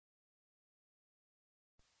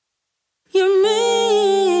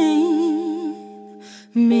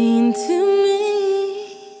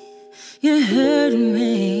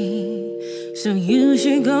So you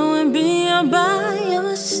should go and be all by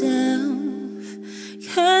yourself,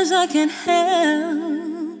 'cause I can't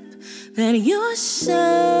help that you're so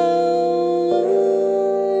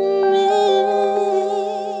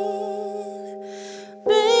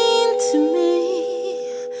mean to me.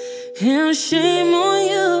 And shame on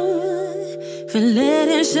you for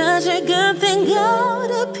letting such a good thing go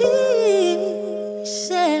to pieces.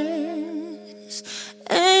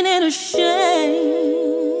 Ain't it a shame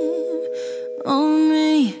on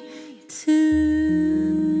me too?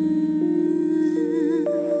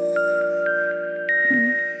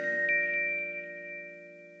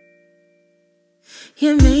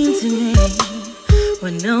 You're mean to me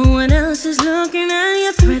when no one else is looking, and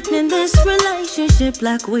you're threatening this relationship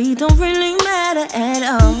like we don't really matter at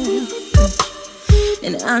all.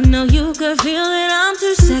 And I know you could feel that I'm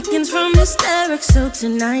 2 seconds from hysterics, so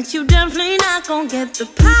tonight you definitely not gonna get the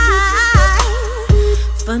pie.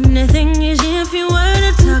 Funny thing is, if you were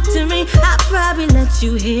to talk to me, I'd probably let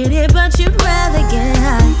you hit it, but you'd rather get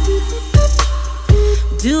high.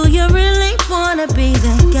 Do you really wanna be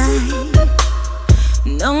that guy?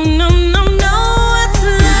 No, no, no, no, it's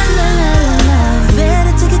love, love, love, love.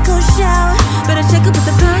 Better take a cold shower. Better check up with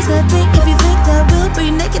the powers that be. If you think that we'll be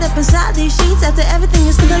naked up inside these sheets after everything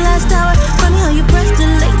is to the last hour. Funny how you press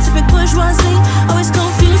delete to big bourgeoisie. Always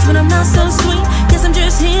confused when I'm not so sweet. Guess I'm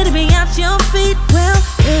just here to be at your feet. Well,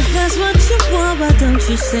 if that's what you want, why don't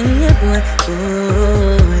you say it, boy?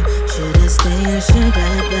 Boy, should I stay or should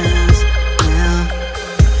I bounce? Now,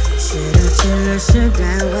 should I chill or should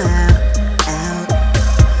I wow? Out.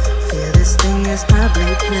 Feel this thing is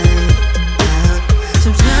probably played out.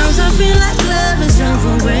 Sometimes I feel like love is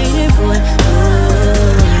overrated, boy. Boy,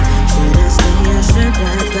 should I stay or should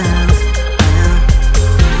I bounce? Now,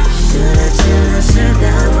 should I chill or should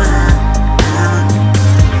I wow? Out.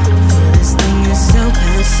 Feel this thing is so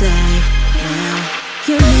passe now.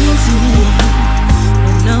 You're mean to me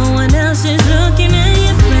when no one else is looking, and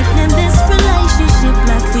you're threatening this relationship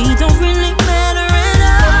like we don't really matter at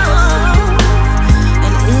all.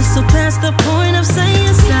 And it's so past the point of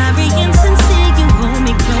saying sorry and sincere. You hold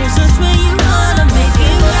me closer, swear you wanna make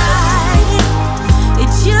it right. It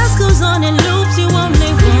just goes on and loops. You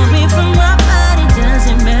only want me from my body.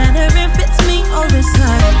 Doesn't matter if it's me or it's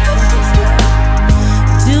her.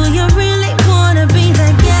 Do you really wanna be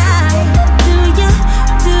that guy? Do you?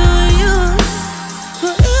 Do you?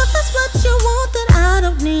 Well, if that's what you want, then I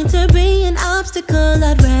don't need to be an obstacle.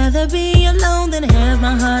 I'd rather be alone than have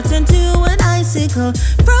my heart turn to an icicle,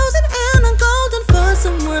 frozen and golden for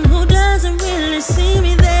someone who doesn't really see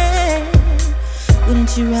me there.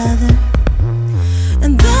 Wouldn't you rather?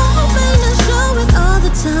 And though I may not show it all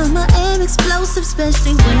the time, I am explosive,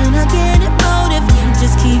 especially when I get it